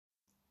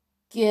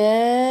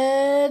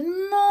Good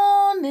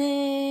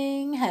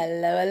morning.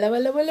 Hello, hello,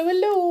 hello, hello,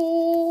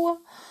 hello.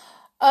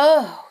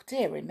 Oh,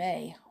 dearie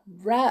me.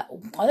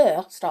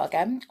 Start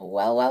again.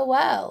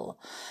 Well.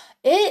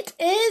 It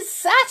is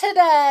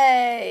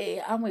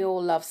Saturday. And we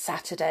all love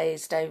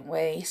Saturdays, don't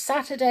we?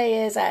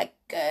 Saturday is a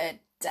good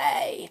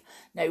day.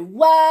 No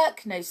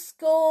work, no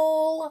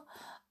school.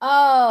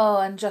 Oh,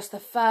 and just the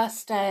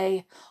first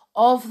day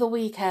of the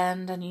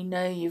weekend, and you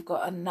know you've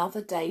got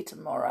another day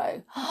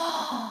tomorrow.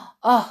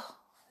 Oh,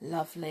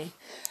 lovely.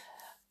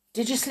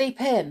 Did you sleep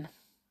in?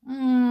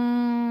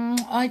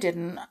 I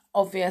didn't,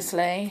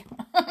 obviously.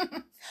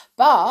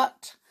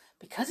 But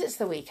because it's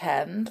the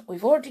weekend,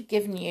 we've already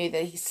given you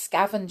the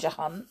scavenger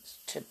hunt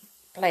to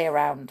play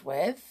around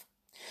with.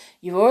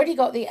 You've already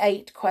got the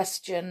 8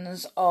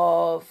 questions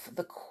of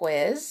the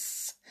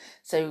quiz.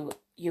 So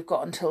you've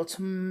got until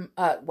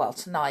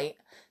tonight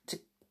to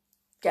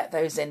get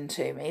those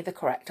into me, the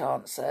correct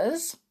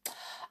answers.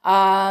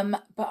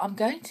 But I'm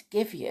going to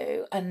give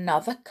you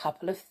another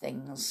couple of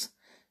things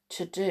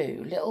to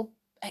do, little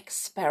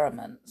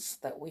experiments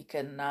that we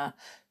can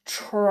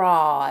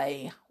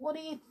try. What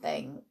do you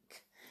think?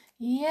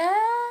 Yeah,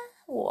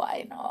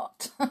 why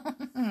not?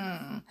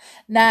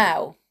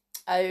 Now,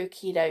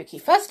 okie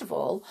dokie. First of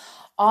all,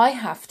 I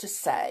have to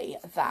say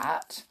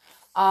that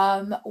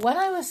when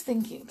I was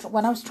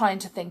trying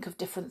to think of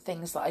different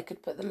things that I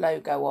could put the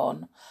logo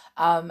on,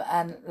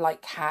 and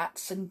like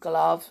hats and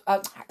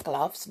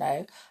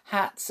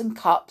hats and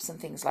cups and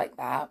things like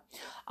that,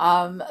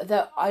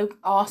 that I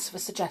asked for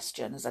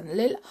suggestions,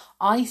 and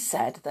I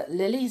said that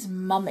Lily's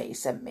mummy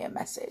sent me a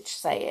message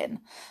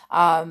saying,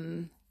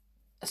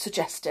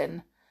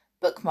 suggesting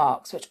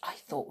bookmarks, which I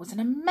thought was an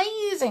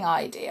amazing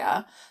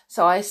idea.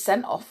 So I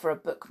sent off for a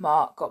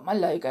bookmark, got my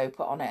logo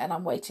put on it, and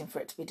I'm waiting for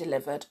it to be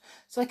delivered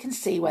so I can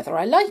see whether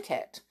I like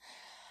it.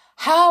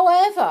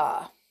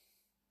 However,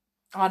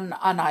 and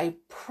I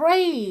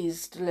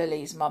praised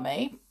Lily's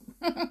mummy.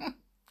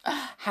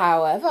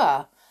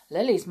 However,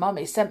 Lily's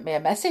mummy sent me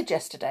a message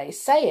yesterday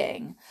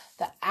saying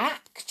that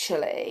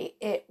actually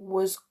it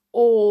was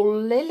all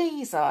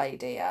Lily's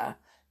idea,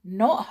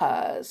 not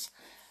hers.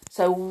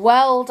 So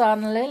well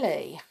done,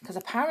 Lily, because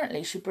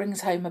apparently she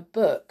brings home a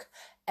book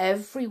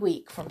every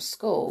week from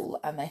school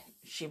and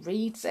she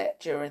reads it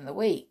during the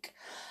week,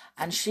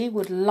 and she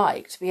would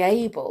like to be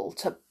able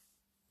to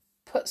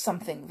put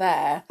something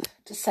there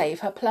to save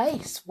her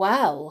place.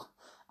 Well,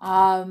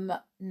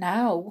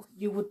 now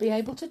you would be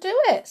able to do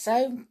it.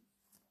 So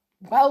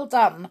well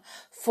done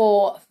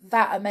for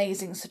that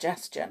amazing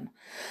suggestion.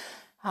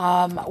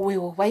 We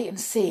will wait and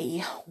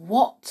see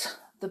what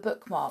the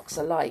bookmarks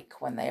are like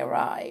when they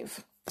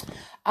arrive.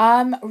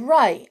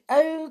 Right,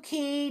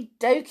 okie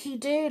dokie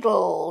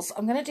doodles.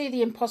 I'm going to do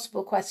the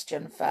impossible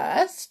question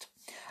first,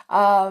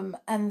 and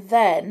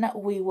then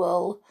we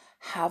will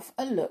have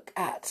a look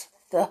at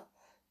the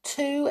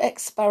 2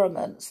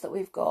 experiments that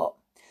we've got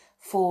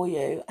for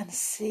you and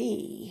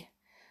see.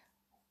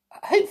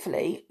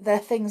 Hopefully they're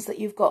things that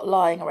you've got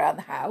lying around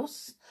the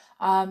house,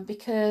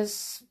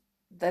 because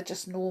they're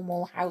just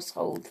normal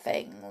household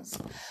things.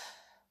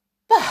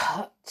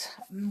 But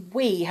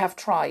we have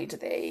tried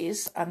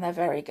these and they're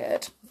very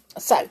good.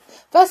 So,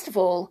 first of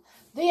all,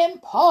 the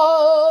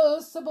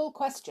impossible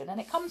question,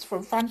 and it comes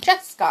from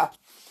Francesca.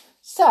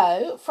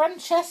 So,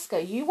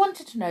 Francesca, you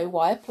wanted to know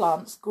why a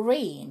plant's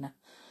green.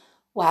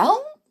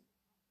 Well,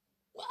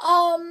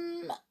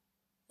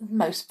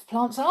 most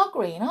plants are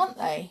green, aren't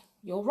they?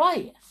 You're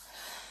right.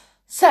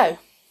 So,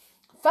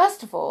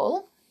 first of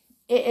all,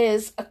 it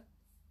is a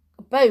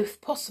both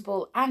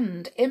possible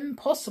and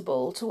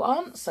impossible to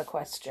answer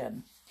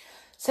question.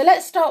 So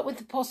let's start with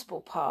the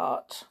possible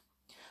part.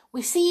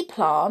 We see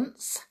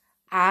plants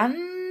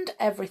and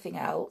everything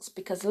else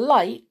because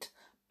light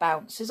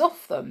bounces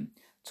off them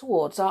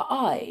towards our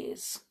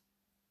eyes.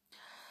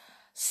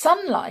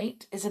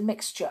 Sunlight is a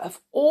mixture of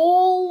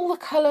all the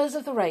colours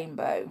of the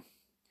rainbow.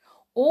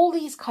 All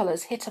these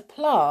colours hit a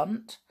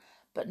plant,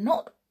 but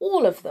not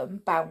all of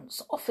them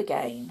bounce off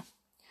again.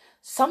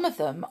 Some of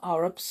them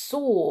are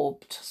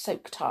absorbed,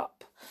 soaked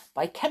up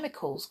by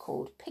chemicals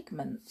called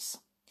pigments.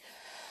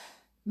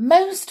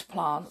 Most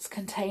plants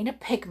contain a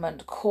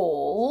pigment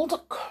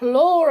called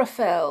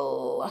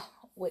chlorophyll,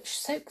 which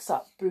soaks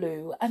up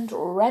blue and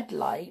red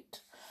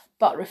light,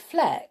 but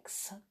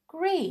reflects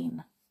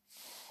green.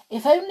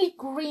 If only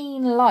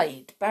green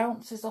light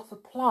bounces off a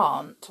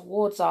plant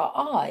towards our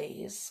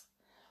eyes,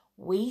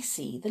 we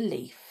see the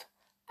leaf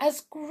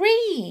as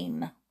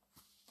green.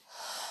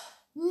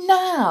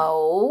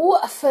 Now,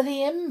 for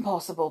the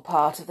impossible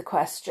part of the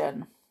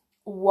question.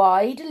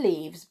 Why do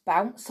leaves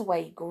bounce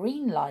away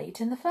green light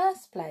in the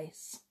first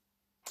place?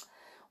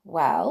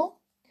 Well,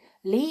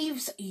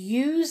 leaves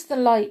use the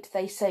light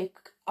they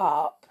soak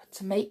up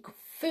to make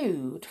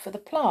food for the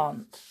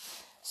plant.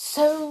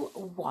 So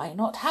why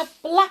not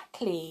have black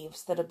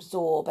leaves that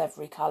absorb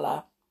every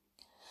colour?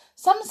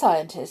 Some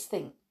scientists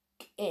think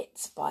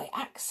it's by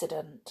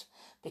accident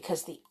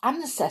because the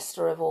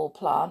ancestor of all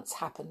plants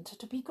happened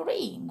to be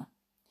green.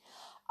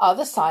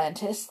 Other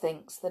scientists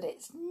think that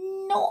it's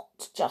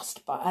not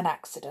just by an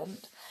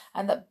accident,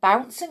 and that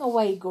bouncing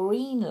away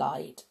green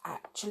light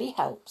actually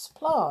helps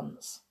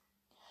plants.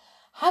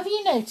 Have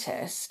you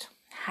noticed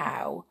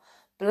how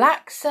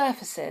black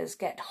surfaces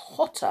get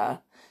hotter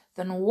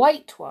than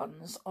white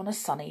ones on a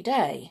sunny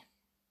day?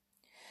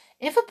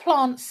 If a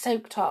plant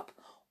soaked up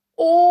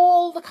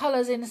all the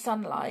colours in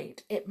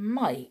sunlight, it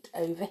might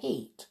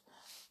overheat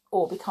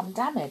or become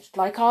damaged,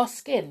 like our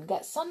skin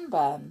gets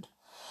sunburned.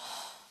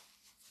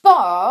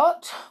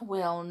 But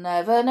we'll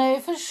never know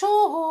for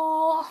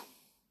sure.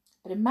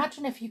 But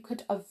imagine if you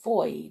could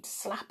avoid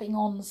slapping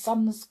on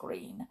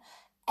sunscreen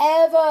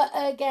ever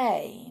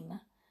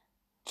again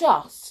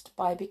just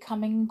by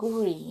becoming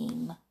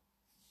green.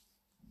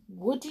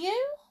 Would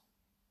you?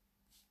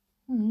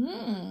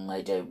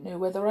 I don't know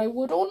whether I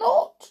would or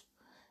not.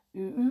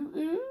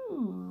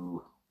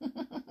 Ooh.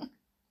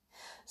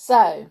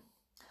 So,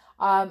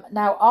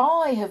 now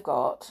I have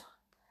got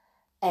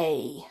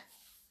a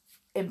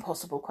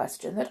impossible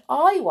question that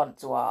I want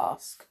to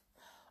ask.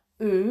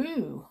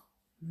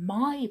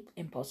 My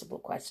impossible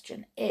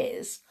question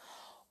is,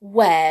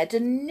 where do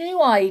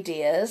new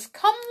ideas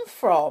come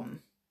from?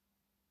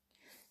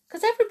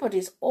 Because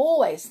everybody's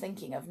always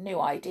thinking of new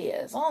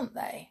ideas, aren't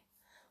they?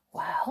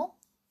 Well,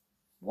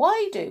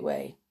 why do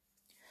we?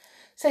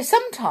 So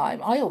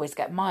sometime I always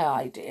get my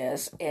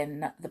ideas,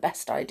 the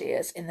best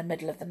ideas, in the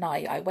middle of the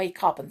night. I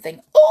wake up and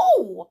think,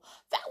 oh,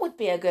 that would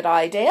be a good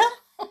idea.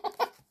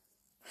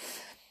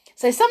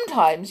 So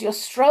sometimes you're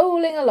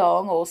strolling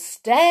along or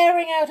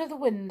staring out of the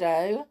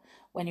window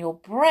when your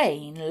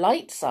brain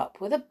lights up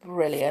with a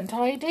brilliant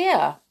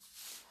idea.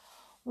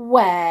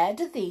 Where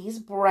do these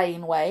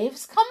brain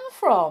waves come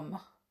from?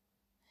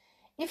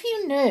 If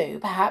you knew,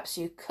 perhaps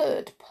you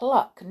could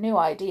pluck new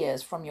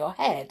ideas from your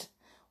head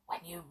when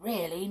you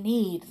really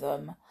need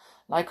them,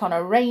 like on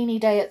a rainy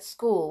day at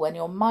school when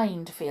your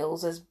mind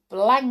feels as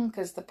blank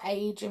as the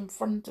page in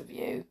front of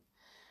you.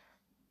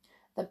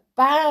 The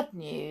bad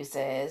news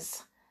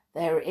is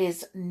there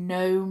is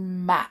no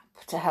map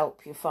to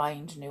help you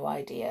find new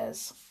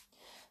ideas.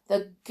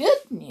 The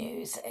good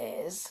news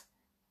is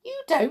you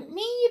don't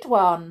need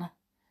one.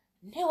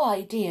 New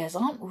ideas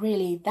aren't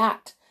really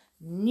that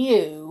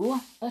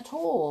new at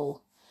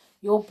all.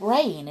 Your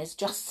brain is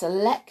just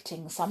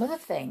selecting some of the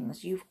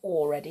things you've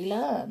already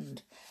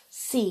learned,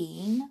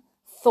 seen,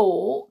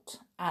 thought,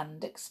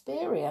 and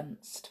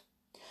experienced,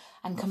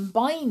 and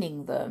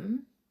combining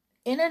them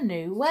in a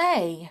new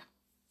way.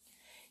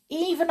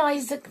 Even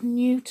Isaac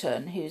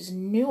Newton, whose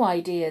new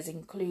ideas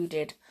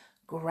included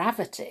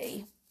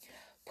gravity,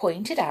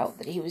 pointed out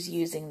that he was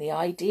using the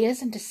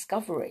ideas and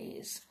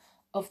discoveries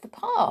of the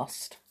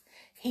past.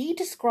 He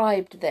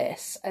described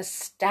this as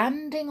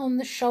standing on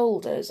the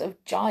shoulders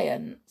of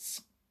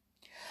giants.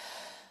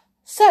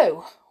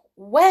 So,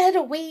 where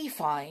do we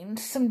find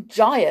some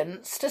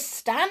giants to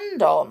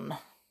stand on?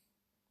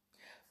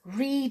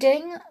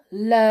 Reading,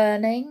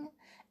 learning,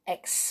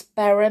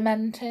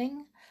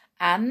 experimenting,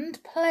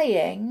 and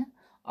playing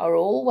are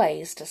all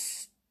ways to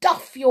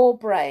stuff your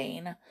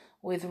brain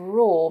with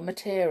raw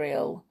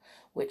material,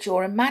 which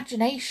your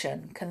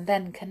imagination can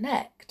then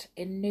connect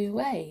in new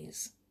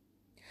ways.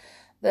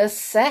 The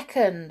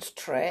second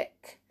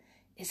trick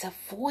is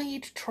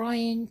avoid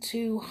trying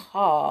too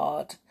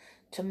hard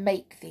to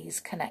make these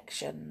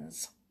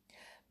connections.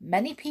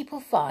 Many people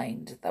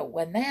find that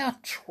when they are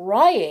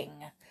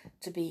trying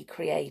to be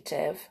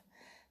creative,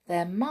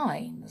 their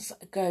minds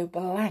go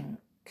blank.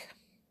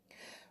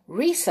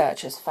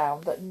 Researchers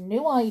found that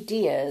new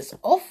ideas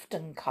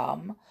often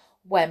come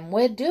when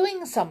we're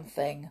doing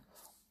something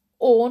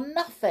or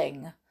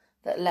nothing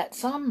that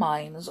lets our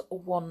minds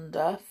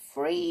wander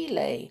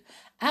freely.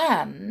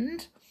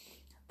 And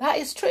that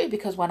is true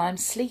because when I'm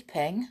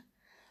sleeping,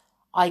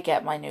 I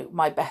get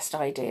my best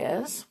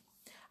ideas.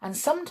 And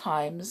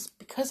sometimes,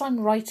 because I'm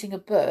writing a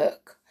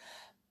book,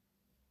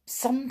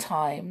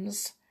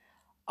 sometimes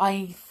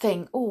I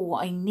think, oh,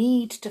 I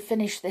need to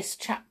finish this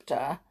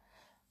chapter,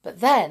 but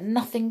then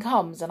nothing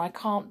comes and I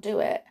can't do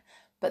it.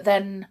 But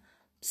then,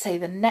 say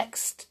the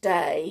next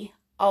day,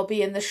 I'll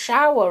be in the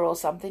shower or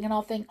something and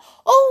I'll think,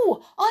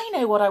 oh, I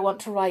know what I want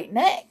to write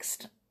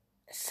next.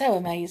 So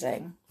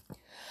amazing.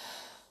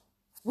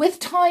 With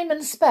time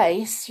and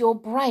space, your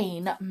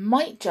brain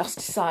might just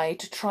decide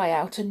to try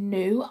out a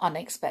new,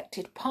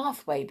 unexpected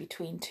pathway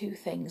between two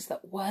things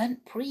that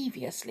weren't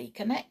previously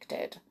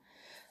connected.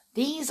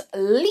 These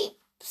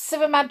leaps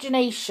of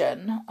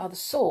imagination are the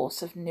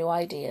source of new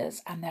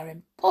ideas, and they're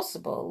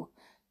impossible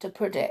to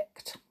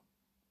predict.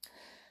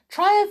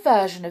 Try a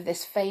version of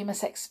this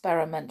famous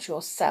experiment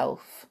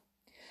yourself.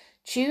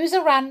 Choose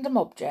a random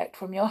object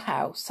from your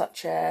house,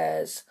 such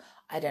as,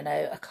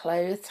 a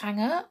clothes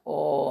hanger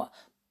or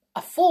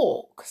a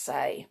fork,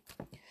 say.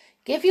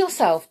 Give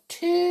yourself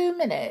 2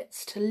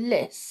 minutes to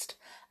list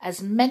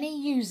as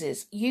many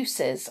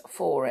uses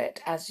for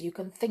it as you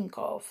can think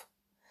of.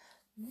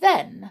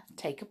 Then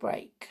take a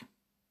break.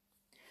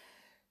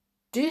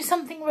 Do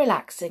something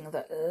relaxing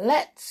that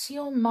lets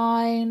your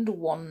mind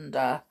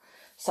wander,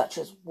 such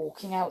as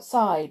walking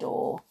outside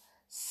or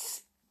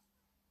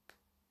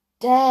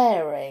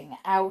staring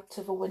out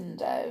of a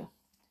window.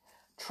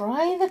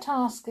 Try the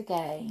task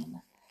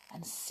again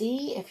and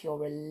see if your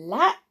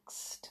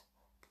relaxed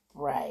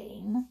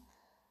brain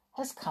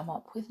has come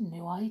up with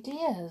new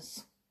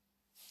ideas.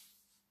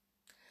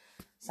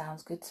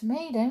 Sounds good to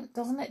me,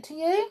 doesn't it to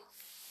you?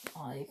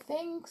 I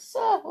think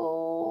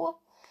so.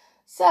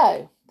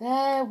 So,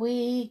 there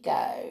we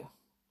go.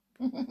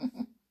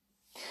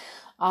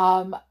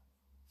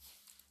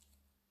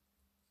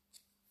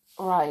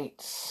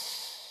 Right.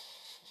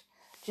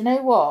 Do you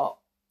know what?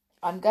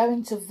 I'm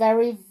going to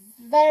very,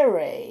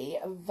 very,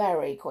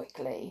 very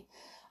quickly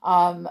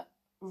do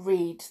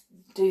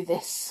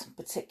this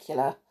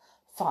particular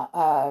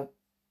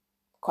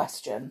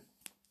question.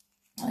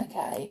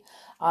 Okay.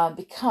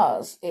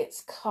 Because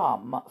it's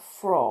come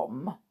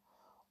from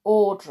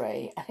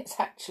Audrey, and it's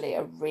actually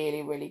a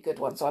really, really good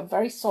one. So I'm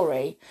very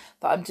sorry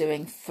that I'm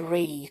doing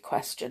 3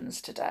 questions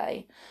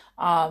today.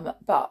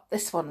 But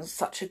this one's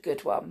such a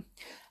good one.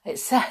 It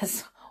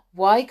says,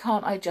 why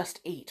can't I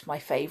just eat my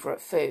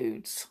favourite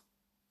foods?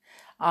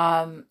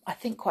 I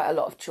think quite a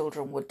lot of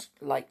children would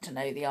like to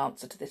know the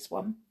answer to this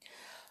one.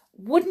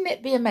 Wouldn't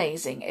it be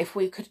amazing if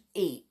we could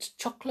eat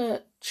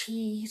chocolate,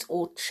 cheese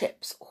or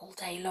chips all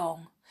day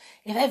long?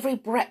 If every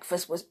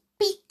breakfast was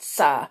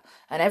pizza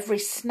and every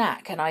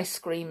snack an ice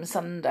cream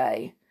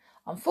sundae?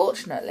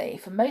 Unfortunately,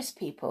 for most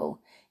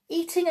people,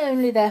 eating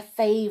only their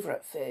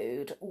favourite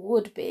food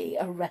would be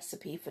a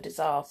recipe for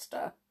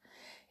disaster.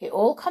 It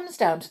all comes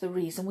down to the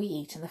reason we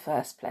eat in the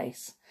first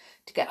place,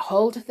 to get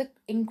hold of the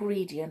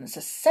ingredients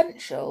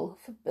essential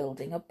for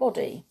building a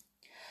body.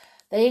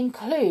 They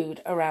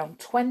include around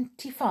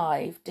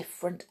 25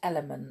 different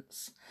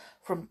elements,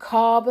 from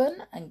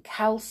carbon and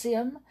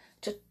calcium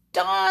to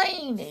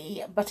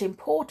tiny but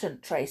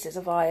important traces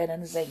of iron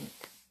and zinc.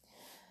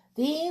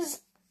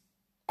 These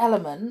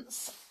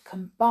elements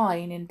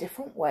combine in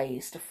different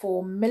ways to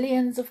form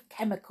millions of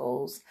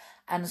chemicals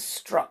and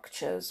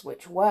structures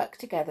which work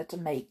together to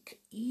make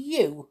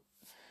you.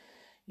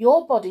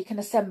 Your body can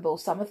assemble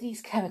some of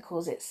these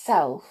chemicals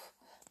itself,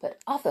 but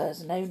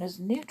others, known as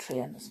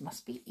nutrients,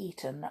 must be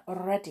eaten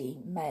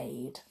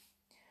ready-made.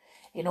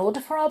 In order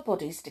for our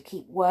bodies to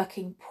keep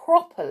working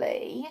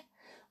properly,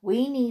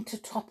 we need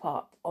to top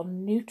up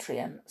on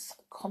nutrients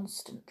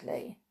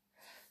constantly.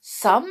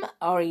 Some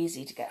are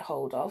easy to get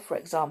hold of. For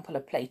example,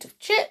 a plate of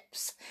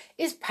chips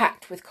is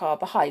packed with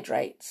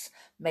carbohydrates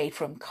made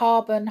from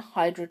carbon,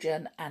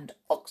 hydrogen and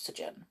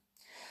oxygen,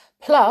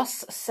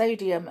 plus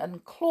sodium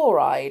and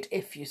chloride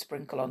if you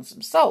sprinkle on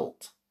some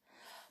salt.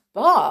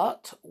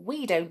 But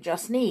we don't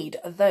just need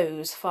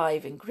those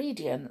 5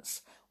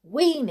 ingredients.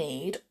 We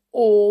need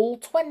all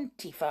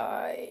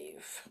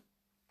 25.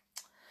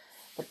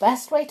 The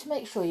best way to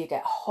make sure you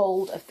get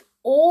hold of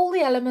all the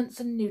elements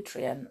and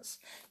nutrients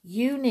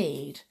you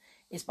need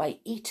is by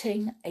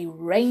eating a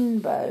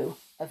rainbow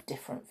of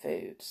different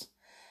foods.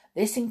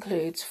 This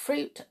includes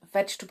fruit,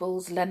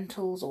 vegetables,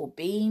 lentils or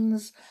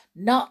beans,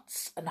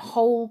 nuts and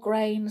whole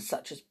grains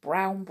such as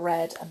brown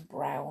bread and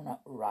brown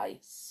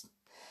rice.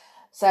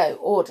 So,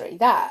 Audrey,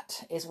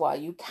 that is why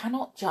you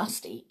cannot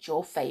just eat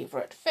your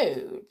favourite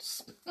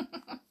foods.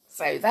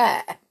 So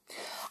there.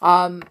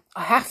 I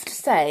have to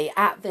say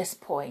at this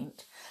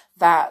point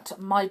that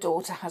my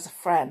daughter has a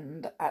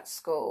friend at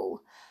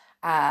school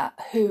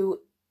who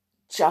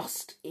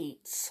just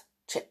eats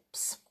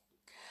chips.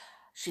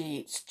 She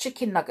eats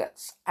chicken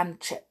nuggets and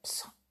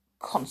chips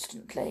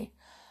constantly.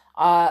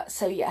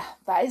 So yeah,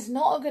 that is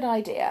not a good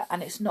idea,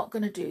 and it's not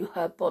going to do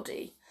her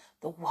body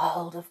the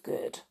world of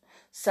good.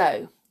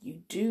 So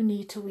you do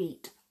need to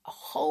eat a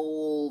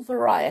whole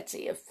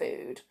variety of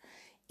food,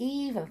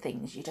 even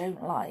things you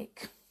don't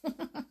like.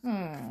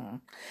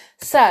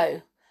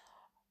 So,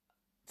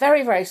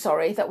 very, very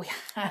sorry that we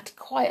had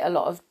quite a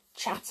lot of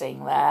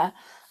chatting there,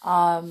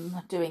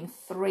 doing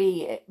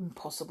 3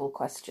 impossible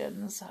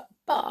questions.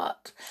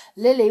 But,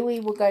 Lily, we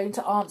were going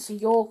to answer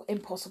your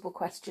impossible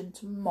question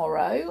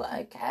tomorrow,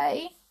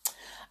 okay?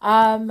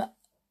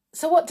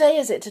 So what day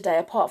is it today,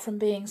 apart from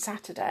being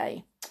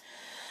Saturday?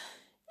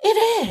 It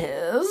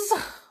is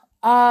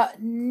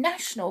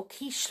National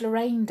Quiche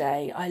Lorraine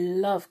Day. I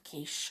love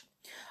quiche.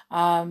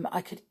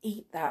 I could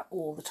eat that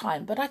all the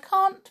time, but I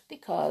can't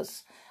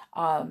because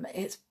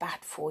it's bad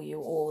for you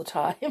all the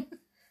time.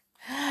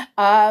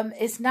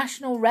 It's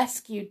National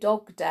Rescue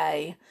Dog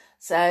Day.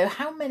 So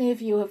how many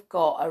of you have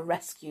got a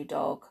rescue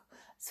dog?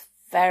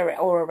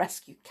 Or a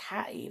rescue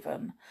cat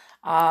even.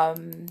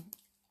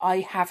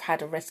 I have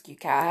had a rescue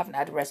cat. I haven't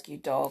had a rescue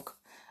dog.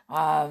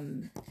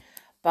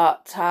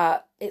 But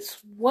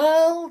it's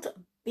World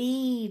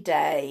Bee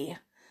Day.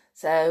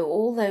 So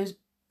all those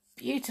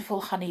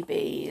beautiful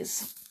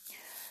honeybees.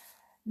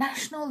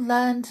 National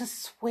Learn to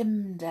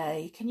Swim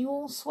Day. Can you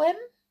all swim?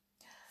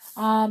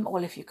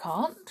 Well, if you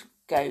can't,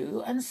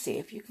 go and see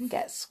if you can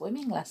get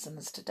swimming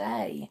lessons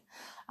today.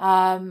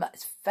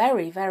 It's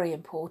very, very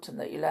important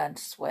that you learn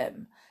to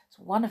swim. It's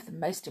one of the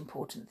most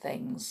important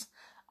things,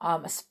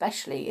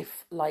 especially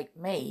if, like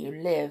me, you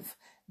live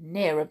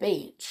near a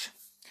beach.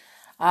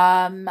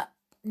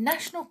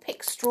 National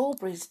Pick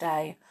Strawberries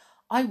Day.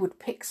 I would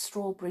pick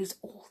strawberries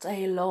all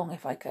day long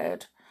if I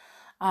could.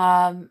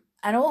 And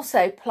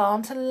also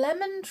plant a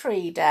lemon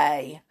tree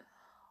day.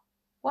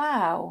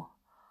 Wow.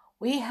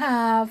 We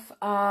have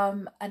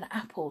an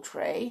apple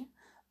tree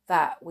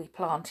that we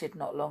planted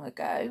not long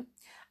ago,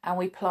 and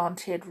we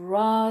planted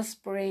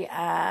raspberry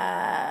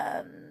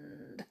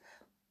and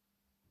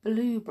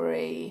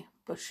blueberry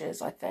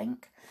bushes, I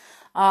think.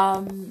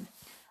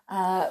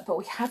 But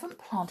we haven't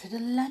planted a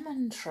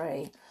lemon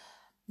tree.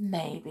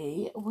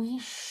 Maybe we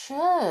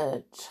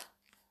should.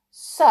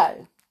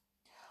 So,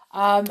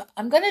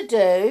 I'm going to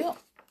do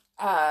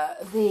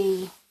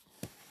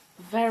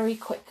very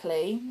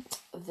quickly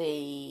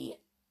the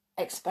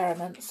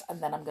experiments,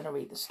 and then I'm going to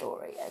read the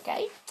story,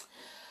 okay?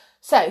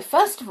 So,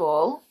 first of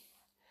all,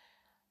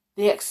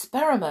 the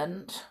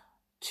experiment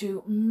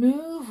to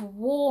move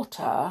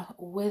water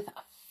with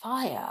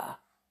fire.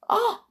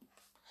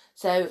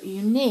 So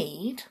you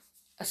need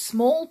a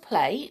small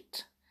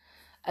plate,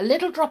 a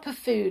little drop of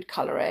food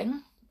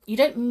colouring. You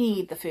don't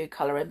need the food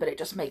colouring, but it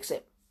just makes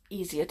it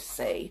easier to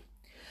see.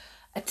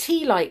 A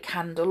tea light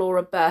candle or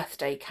a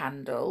birthday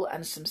candle,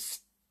 and some,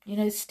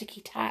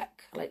 sticky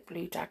tack, like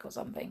blue tack or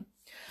something.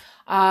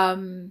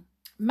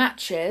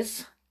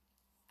 Matches,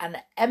 an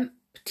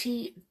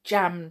empty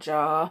jam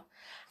jar,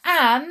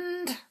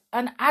 and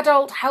an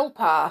adult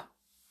helper.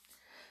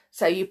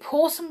 So you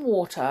pour some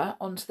water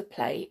onto the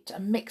plate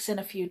and mix in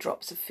a few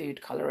drops of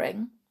food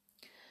colouring.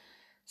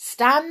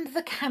 Stand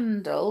the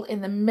candle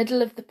in the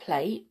middle of the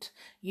plate,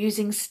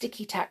 using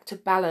sticky tack to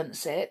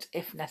balance it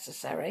if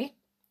necessary.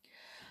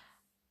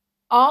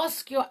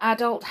 Ask your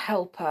adult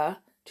helper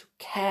to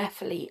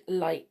carefully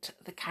light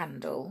the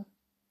candle.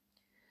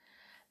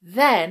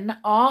 Then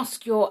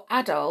ask your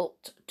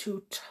adult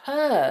to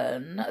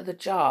turn the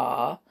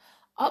jar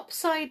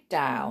upside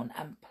down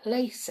and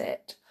place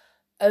it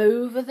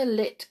over the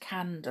lit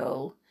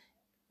candle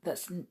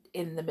that's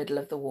in the middle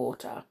of the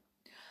water.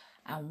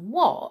 And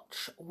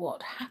watch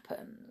what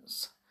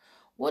happens.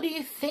 What do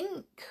you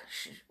think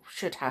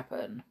should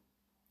happen?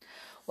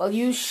 Well,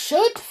 you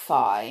should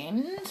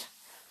find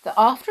that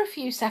after a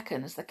few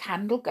seconds, the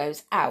candle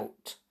goes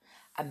out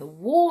and the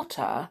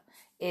water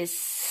is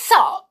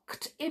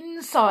sucked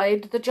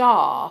inside the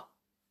jar.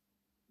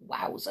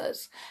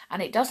 Wowzers.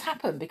 And it does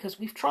happen because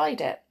we've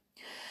tried it.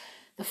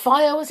 The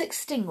fire was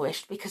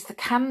extinguished because the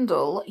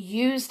candle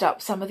used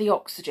up some of the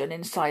oxygen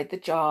inside the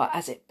jar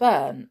as it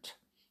burnt.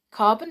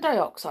 Carbon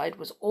dioxide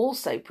was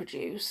also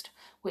produced,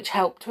 which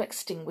helped to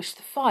extinguish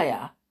the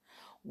fire.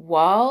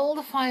 While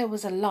the fire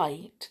was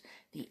alight,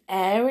 the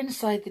air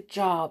inside the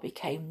jar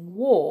became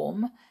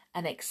warm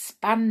and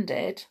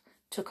expanded,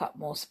 took up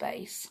more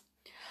space.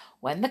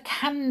 When the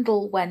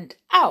candle went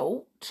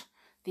out,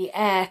 the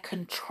air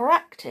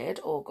contracted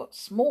or got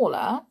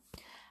smaller,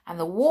 and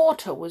the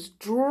water was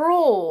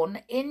drawn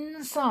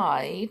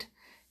inside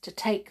to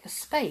take the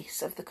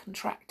space of the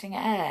contracting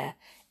air.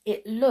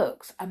 It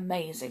looks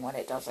amazing when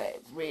it does it.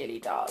 It really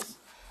does.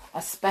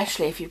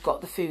 Especially if you've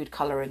got the food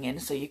colouring in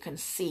so you can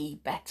see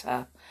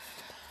better.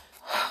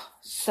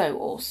 So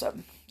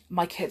awesome.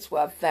 My kids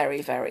were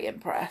very, very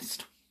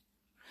impressed.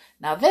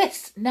 Now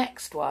this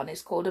next one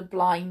is called a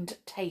blind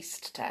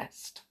taste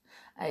test.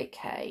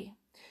 Okay,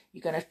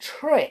 you're going to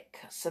trick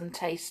some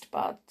taste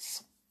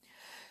buds.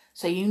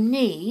 So you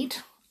need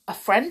a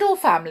friend or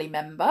family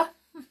member,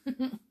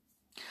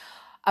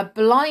 a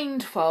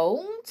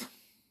blindfold,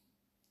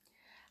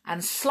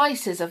 and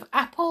slices of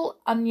apple,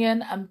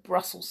 onion, and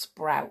Brussels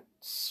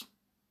sprouts.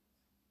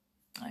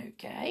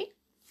 Okay.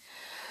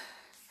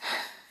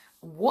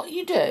 What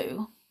you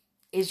do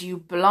is you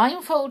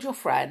blindfold your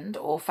friend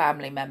or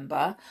family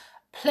member.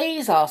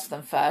 Please ask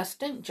them first.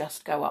 Don't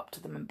just go up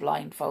to them and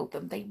blindfold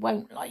them. They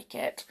won't like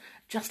it.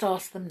 Just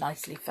ask them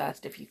nicely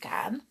first if you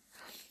can.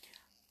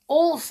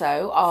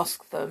 Also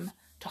ask them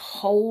to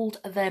hold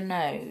their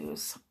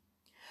nose.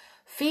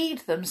 Feed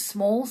them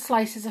small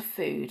slices of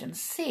food and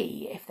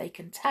see if they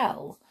can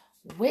tell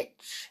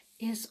which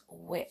is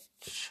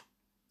which.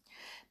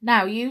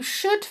 Now you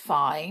should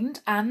find,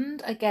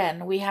 and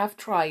again we have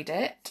tried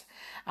it,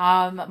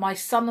 my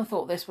son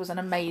thought this was an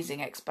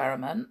amazing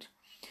experiment.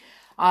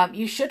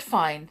 You should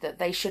find that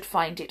they should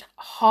find it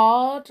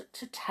hard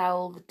to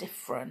tell the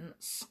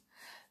difference.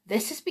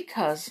 This is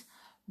because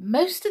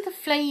most of the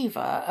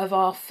flavour of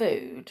our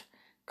food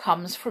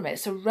comes from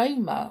its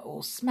aroma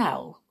or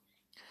smell.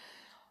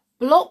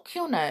 Block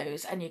your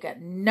nose and you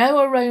get no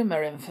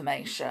aroma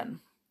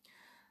information.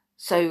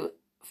 So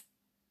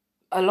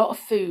a lot of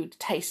food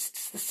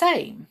tastes the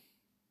same.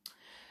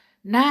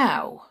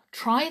 Now,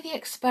 try the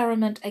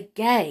experiment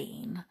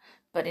again,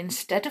 but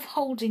instead of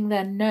holding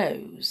their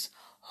nose,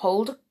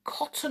 hold a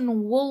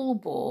cotton wool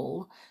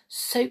ball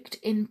soaked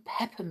in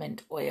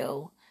peppermint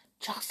oil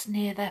just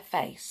near their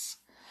face.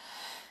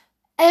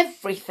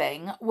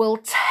 Everything will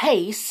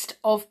taste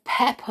of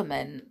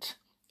peppermint,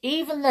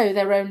 even though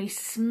they're only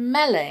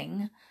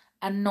smelling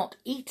and not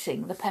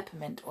eating the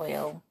peppermint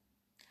oil.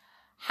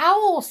 How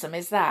awesome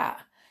is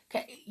that?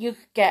 You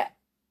get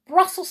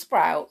Brussels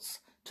sprouts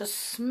to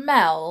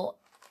smell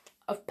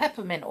of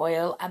peppermint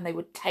oil and they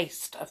would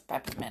taste of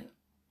peppermint.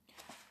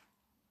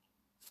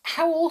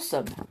 How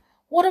awesome.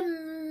 What a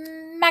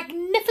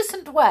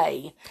magnificent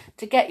way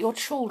to get your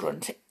children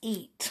to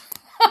eat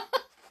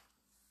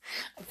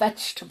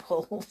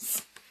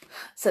vegetables.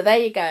 So there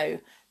you go.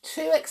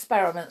 2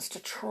 experiments to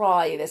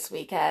try this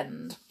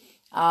weekend.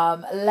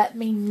 Let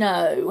me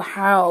know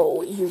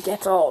how you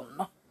get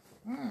on.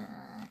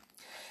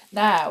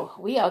 Now,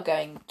 we are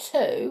going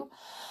to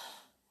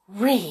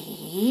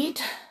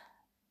read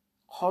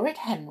Horrid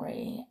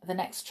Henry, the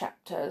next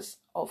chapters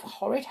of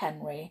Horrid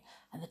Henry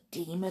and the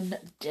Demon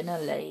Dinner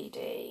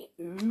Lady.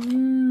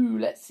 Ooh,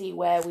 let's see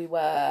where we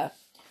were.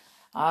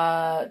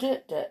 I've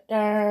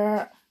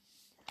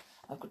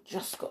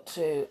just got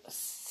to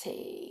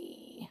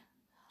see.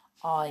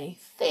 I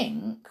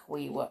think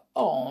we were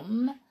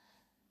on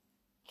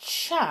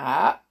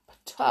chapter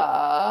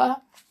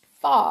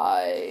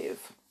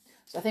 5.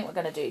 So I think we're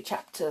going to do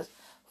chapters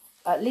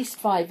at least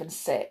 5 and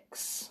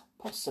 6,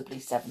 possibly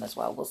 7 as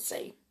well. We'll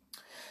see.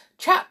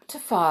 Chapter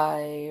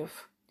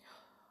 5.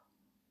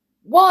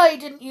 Why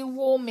didn't you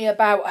warn me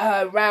about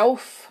her,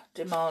 Ralph?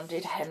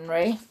 Demanded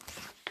Henry.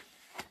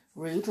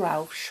 Rude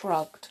Ralph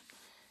shrugged.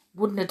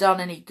 Wouldn't have done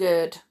any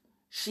good.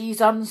 She's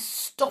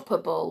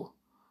unstoppable.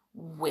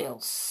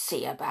 We'll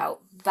see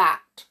about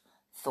that,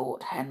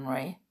 thought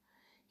Henry.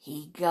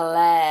 He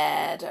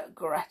glared at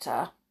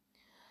Greta.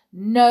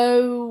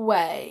 No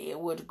way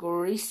would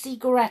greasy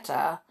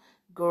Greta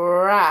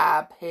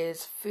grab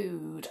his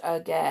food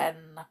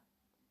again.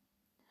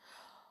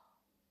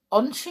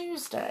 On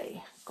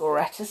Tuesday,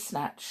 Greta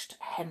snatched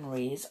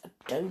Henry's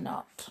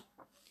donut.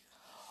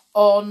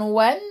 On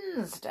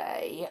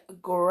Wednesday,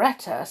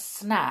 Greta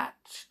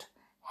snatched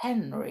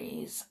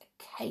Henry's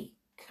cake.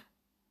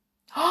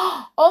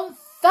 On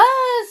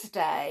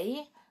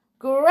Thursday,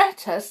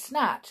 Greta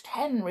snatched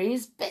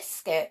Henry's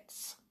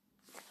biscuits.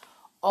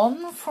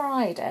 On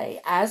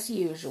Friday, as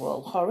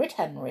usual, Horrid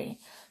Henry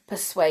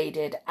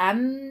persuaded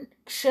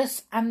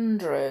anxious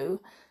Andrew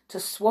to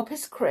swap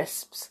his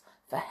crisps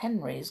for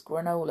Henry's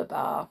granola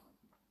bar.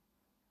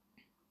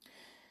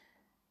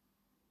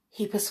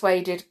 He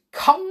persuaded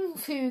Kung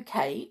Fu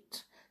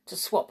Kate to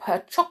swap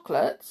her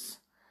chocolates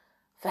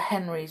for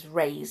Henry's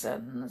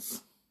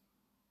raisins.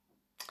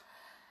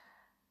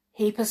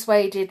 He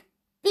persuaded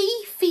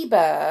Beefy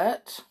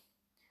Bert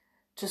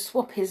to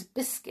swap his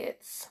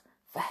biscuits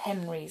for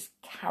Henry's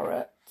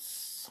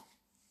carrots.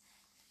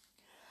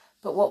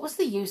 But what was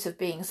the use of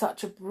being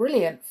such a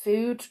brilliant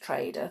food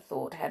trader,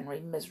 thought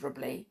Henry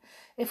miserably,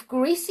 if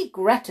greasy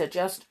Greta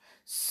just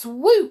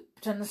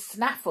swooped and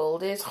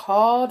snaffled his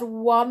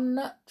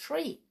hard-won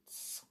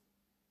treats?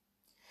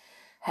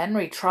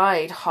 Henry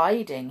tried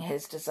hiding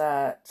his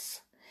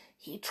desserts.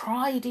 He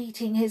tried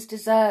eating his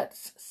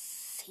desserts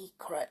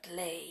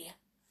secretly.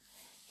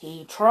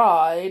 He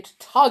tried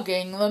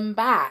tugging them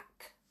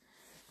back,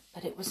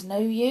 but it was no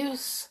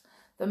use.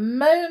 The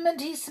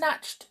moment he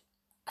snapped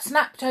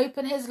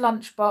open his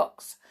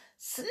lunchbox,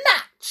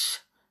 snatch!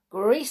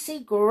 Greasy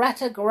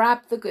Greta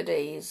grabbed the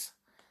goodies.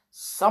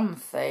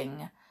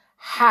 Something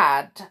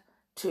had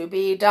to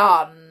be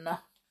done.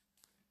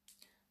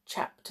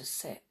 Chapter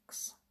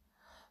 6.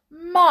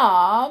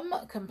 Mum,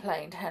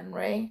 complained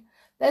Henry,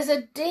 there's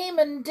a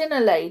demon dinner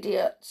lady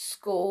at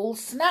school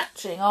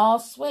snatching our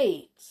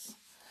sweets.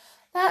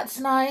 That's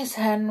nice,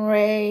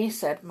 Henry,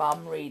 said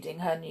Mum, reading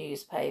her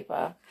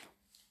newspaper.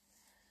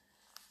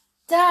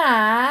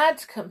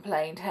 Dad,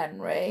 complained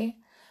Henry,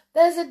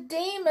 there's a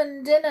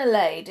demon dinner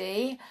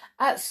lady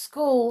at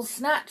school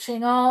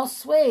snatching our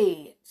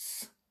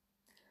sweets.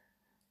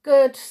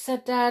 Good,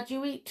 said Dad,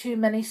 you eat too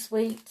many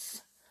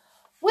sweets.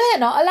 We're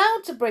not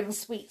allowed to bring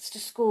sweets to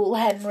school,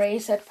 Henry,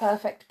 said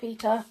Perfect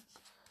Peter.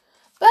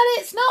 But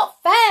it's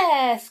not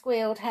fair,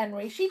 squealed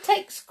Henry. She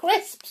takes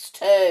crisps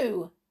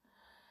too.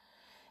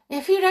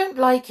 If you don't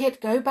like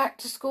it, go back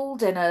to school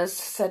dinners,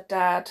 said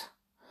Dad.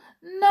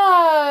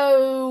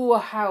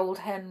 No, howled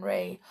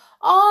Henry.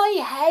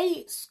 I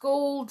hate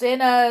school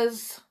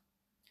dinners.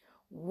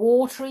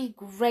 Watery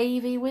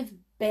gravy with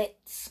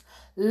bits,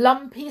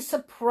 lumpy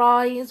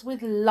surprise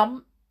with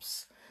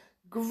lumps,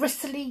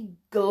 gristly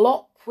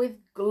glop with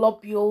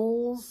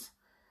globules,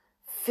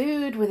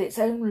 food with its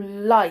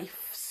own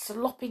life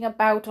slopping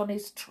about on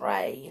his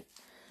tray.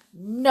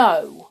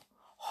 No,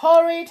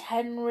 Horrid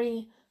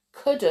Henry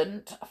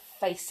couldn't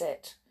face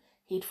it.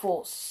 He'd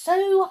fought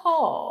so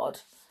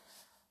hard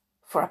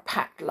for a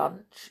packed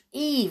lunch,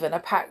 even a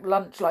packed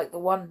lunch like the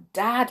one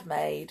Dad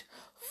made,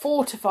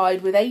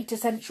 fortified with 8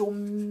 essential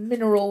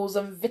minerals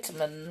and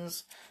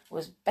vitamins,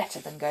 was better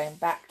than going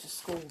back to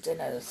school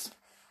dinners.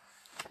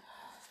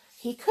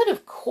 He could,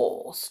 of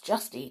course,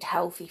 just eat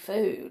healthy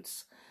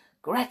foods.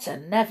 Greta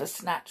never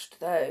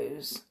snatched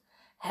those.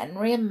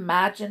 Henry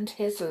imagined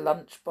his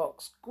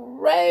lunchbox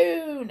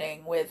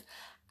groaning with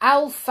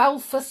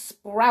alfalfa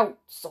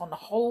sprouts on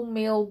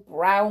wholemeal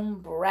brown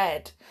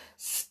bread,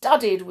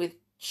 studded with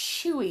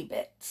chewy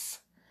bits.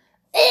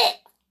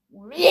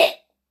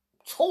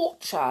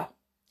 Torture.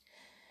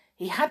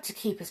 He had to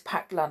keep his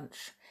packed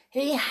lunch.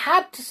 He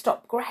had to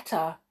stop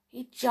Greta.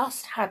 He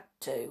just had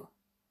to.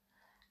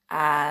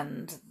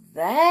 And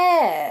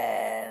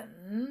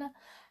then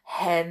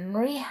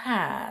Henry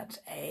had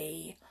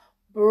a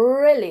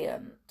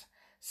brilliant,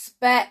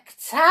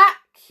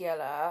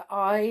 spectacular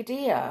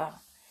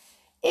idea.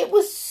 It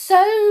was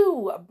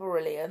so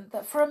brilliant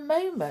that for a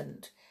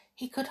moment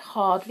he could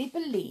hardly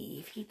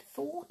believe he'd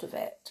thought of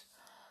it.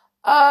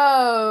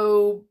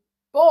 "Oh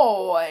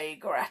boy,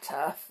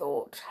 Greta,"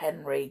 thought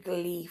Henry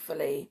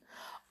gleefully.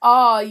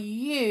 "Are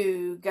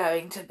you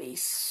going to be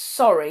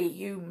sorry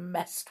you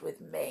messed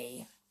with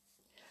me?"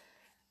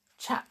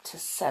 Chapter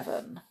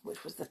 7, which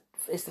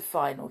is the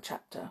final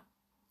chapter.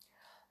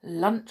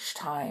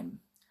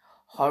 Lunchtime.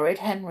 Horrid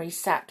Henry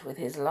sat with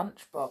his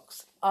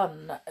lunchbox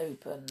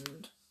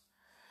unopened.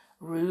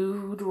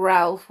 Rude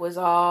Ralph was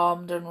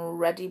armed and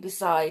ready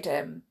beside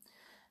him.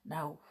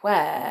 Now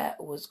where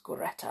was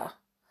Greta?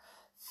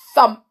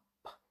 Thump,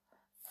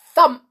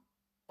 thump,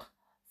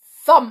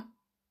 thump.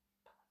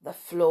 The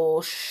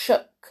floor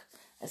shook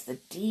as the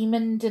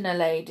demon dinner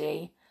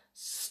lady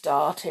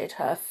started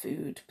her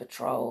food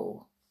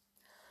patrol.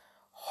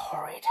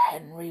 Horrid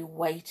Henry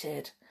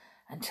waited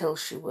until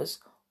she was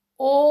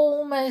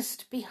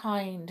almost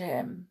behind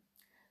him.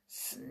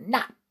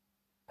 Snap!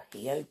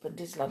 He opened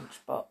his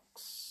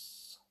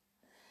lunchbox.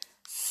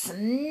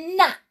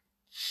 Snatch!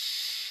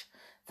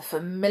 The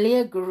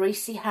familiar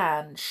greasy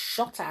hand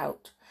shot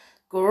out,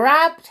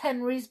 grabbed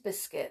Henry's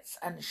biscuits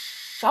and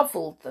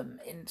shoveled them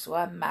into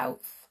her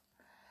mouth.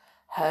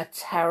 Her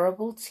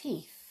terrible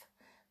teeth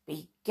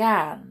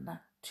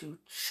began to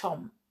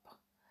chomp.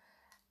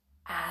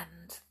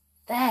 And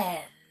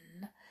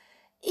then,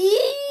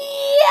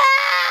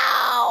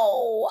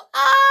 yow!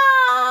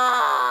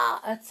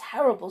 Ah! A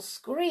terrible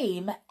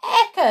scream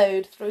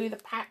echoed through the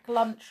packed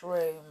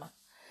lunchroom.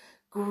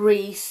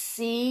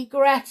 Greasy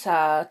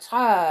Greta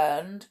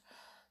turned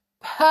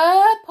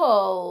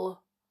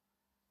purple,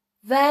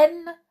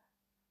 then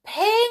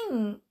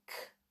pink,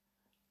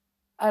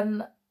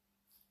 and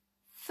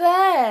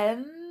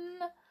then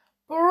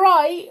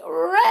bright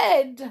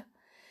red.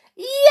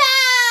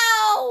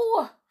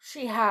 "Yow!"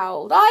 she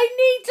howled. "I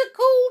need to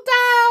cool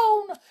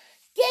down.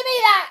 Give me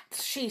that,"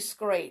 she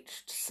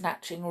screeched,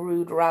 snatching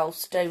Rude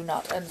Ralph's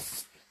donut and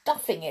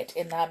stuffing it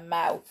in her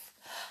mouth.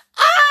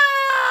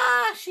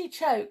 "Ah!" she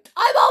choked.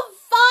 "I'm on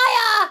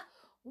fire!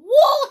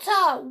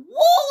 Water!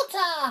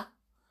 Water!"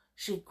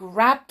 She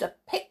grabbed a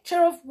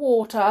pitcher of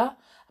water,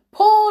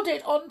 poured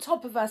it on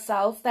top of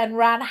herself, then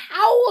ran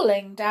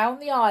howling down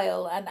the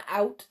aisle and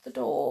out the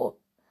door.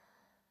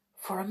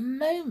 For a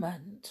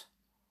moment,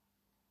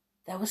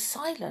 there was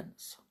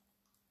silence.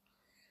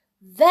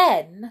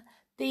 Then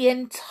the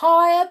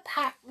entire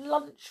packed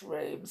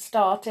lunchroom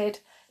started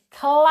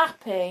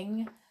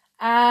clapping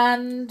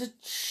and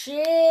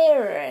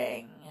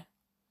cheering.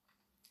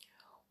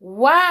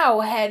 "Wow,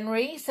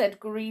 Henry," said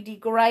Greedy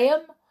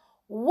Graham.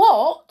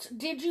 "What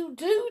did you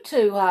do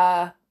to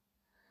her?"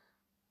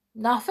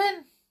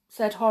 "Nothing,"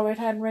 said Horrid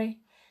Henry.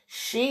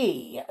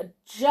 "She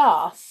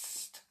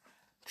just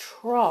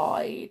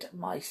tried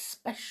my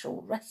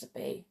special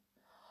recipe.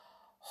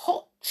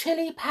 Hot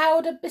chili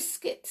powder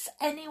biscuits,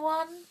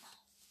 anyone?"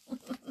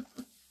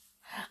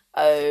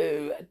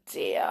 Oh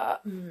dear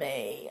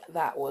me,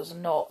 that was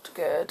not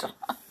good.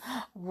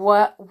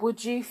 What,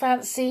 would you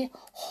fancy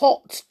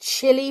hot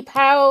chili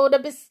powder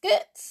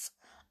biscuits?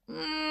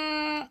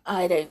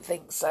 I don't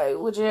think so,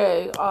 would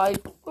you? I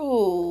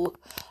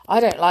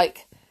don't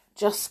like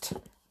just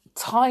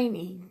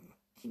tiny,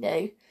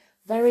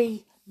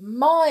 very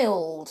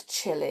mild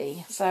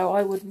chili, so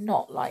I would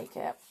not like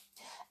it.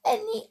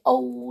 Any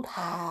old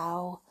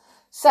how.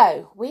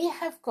 So we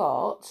have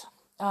got,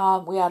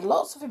 we had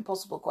lots of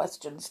impossible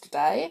questions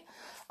today.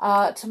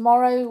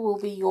 Tomorrow will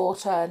be your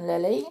turn,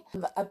 Lily,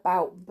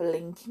 about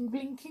blinking,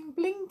 blinking,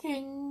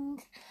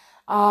 blinking.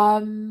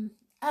 And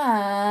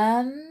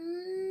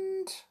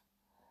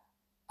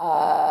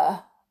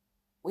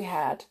we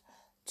had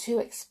 2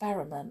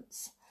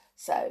 experiments.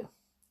 So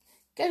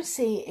go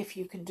see if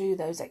you can do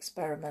those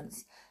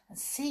experiments and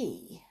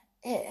see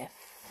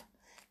if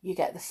you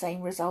get the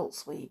same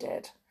results we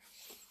did.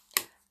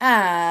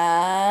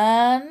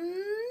 And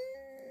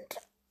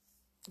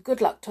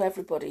good luck to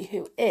everybody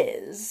who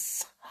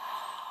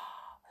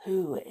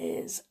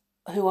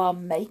are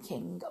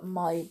making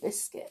my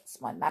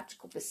biscuits, my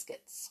magical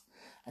biscuits,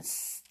 and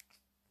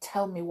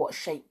tell me what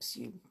shapes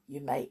you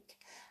make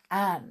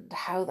and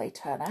how they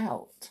turn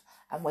out,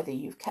 and whether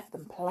you've kept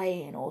them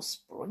plain or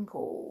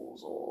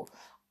sprinkles or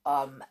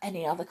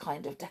any other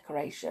kind of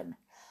decoration.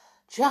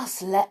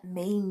 Just let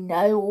me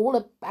know all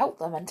about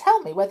them and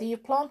tell me whether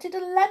you've planted a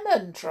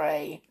lemon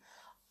tree.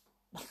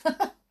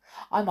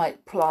 I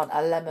might plant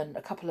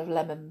a couple of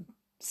lemon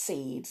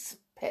seeds,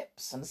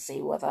 pips, and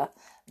see whether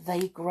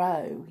they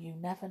grow. You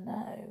never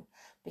know,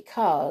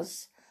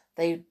 because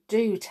they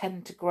do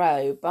tend to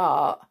grow,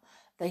 but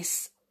they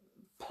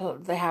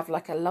have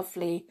like a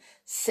lovely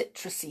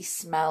citrusy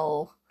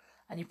smell,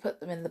 and you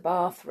put them in the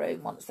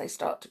bathroom once they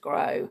start to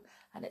grow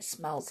and it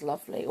smells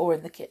lovely, or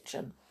in the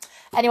kitchen.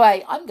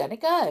 Anyway, I'm going to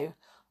go.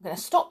 I'm going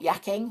to stop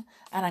yakking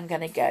and I'm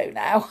going to go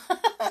now.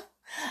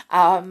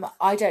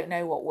 I don't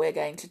know what we're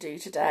going to do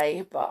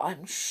today, but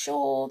I'm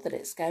sure that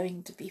it's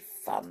going to be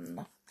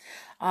fun.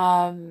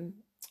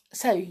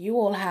 So you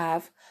all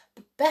have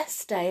the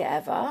best day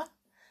ever,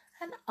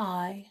 and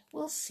I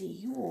will see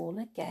you all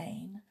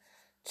again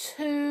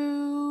tomorrow.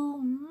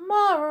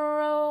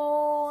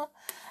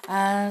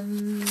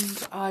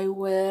 And I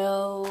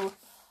will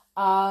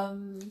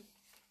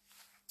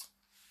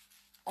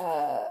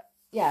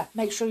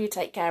make sure you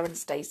take care and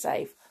stay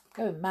safe.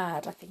 I'm going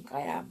mad, I think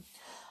I am.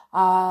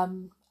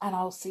 And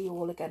I'll see you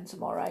all again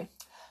tomorrow.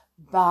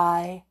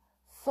 Bye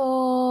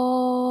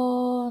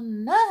for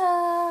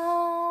now.